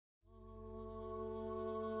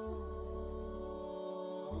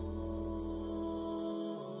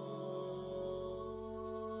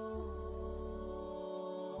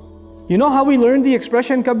You know how we learned the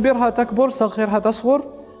expression kabbirha takbur, saghirha tasghur?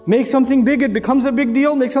 Make something big, it becomes a big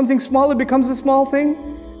deal. Make something small, it becomes a small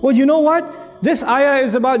thing. Well, you know what? This ayah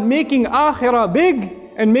is about making akhirah big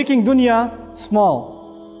and making dunya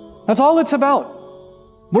small. That's all it's about.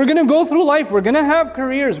 We're going to go through life, we're going to have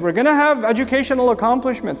careers, we're going to have educational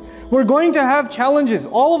accomplishments, we're going to have challenges.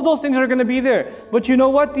 All of those things are going to be there. But you know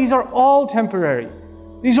what? These are all temporary.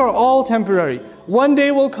 These are all temporary. One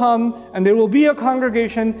day will come and there will be a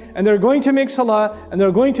congregation and they're going to make salah and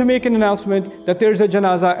they're going to make an announcement that there's a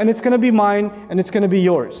janazah and it's going to be mine and it's going to be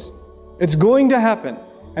yours. It's going to happen.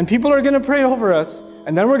 And people are going to pray over us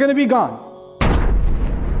and then we're going to be gone.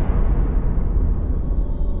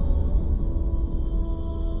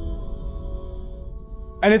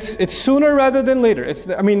 And it's sooner rather than later.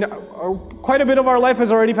 Quite a bit of our life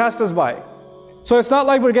has already passed us by. So it's not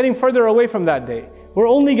like we're getting further away from that day. We're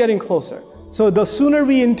only getting closer. So the sooner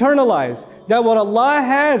we internalize that what Allah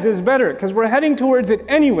has is better, because we're heading towards it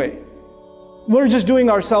anyway, we're just doing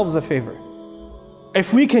ourselves a favor.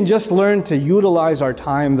 If we can just learn to utilize our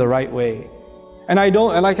time the right way. And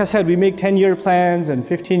like I said, we make 10-year plans and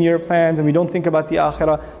 15-year plans and we don't think about the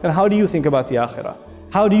akhirah, then how do you think about the akhirah?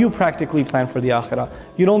 How do you practically plan for the akhirah?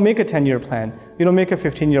 You don't make a 10-year plan. You don't make a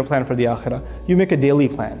 15-year plan for the akhirah. You make a daily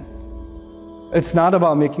plan. It's not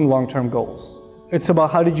about making long-term goals. It's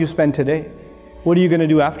about how did you spend today? What are you going to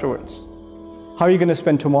do afterwards? How are you going to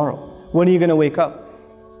spend tomorrow? When are you going to wake up?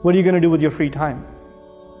 What are you going to do with your free time?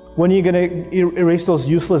 When are you going to erase those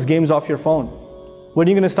useless games off your phone? When are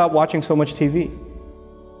you going to stop watching so much TV?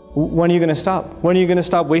 When are you going to stop? When are you going to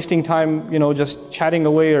stop wasting time, just chatting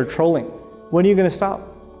away or trolling? When are you going to stop?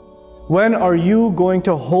 When are you going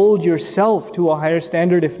to hold yourself to a higher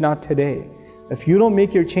standard if not today? If you don't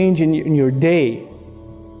make your change in your day,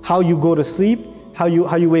 how you go to sleep, how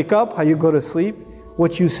you wake up, how you go to sleep,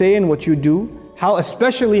 what you say and what you do,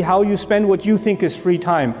 especially how you spend what you think is free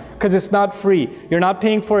time, because it's not free. You're not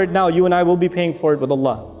paying for it now. You and I will be paying for it with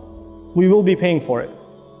Allah. We will be paying for it.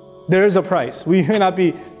 There is a price. We may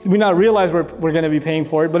not realize we're going to be paying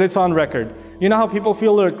for it, but it's on record. You know how people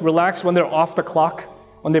feel relaxed when they're off the clock?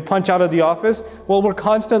 When they punch out of the office? Well, we're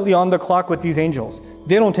constantly on the clock with these angels.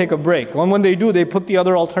 They don't take a break. And when they do, they put the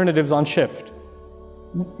other alternatives on shift.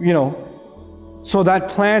 So that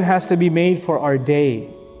plan has to be made for our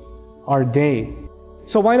day. Our day.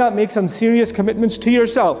 So why not make some serious commitments to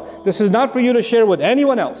yourself? This is not for you to share with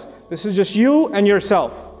anyone else. This is just you and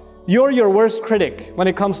yourself. You're your worst critic when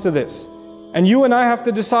it comes to this. And you and I have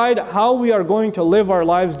to decide how we are going to live our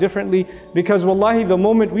lives differently, because wallahi, the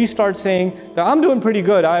moment we start saying that I'm doing pretty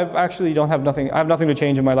good, I actually don't have nothing, I have nothing to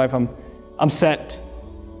change in my life, I'm set.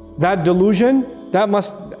 That delusion,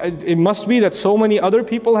 it must be that so many other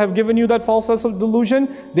people have given you that false sense of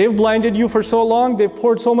delusion. They've blinded you for so long, they've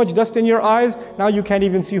poured so much dust in your eyes, now you can't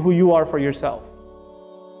even see who you are for yourself.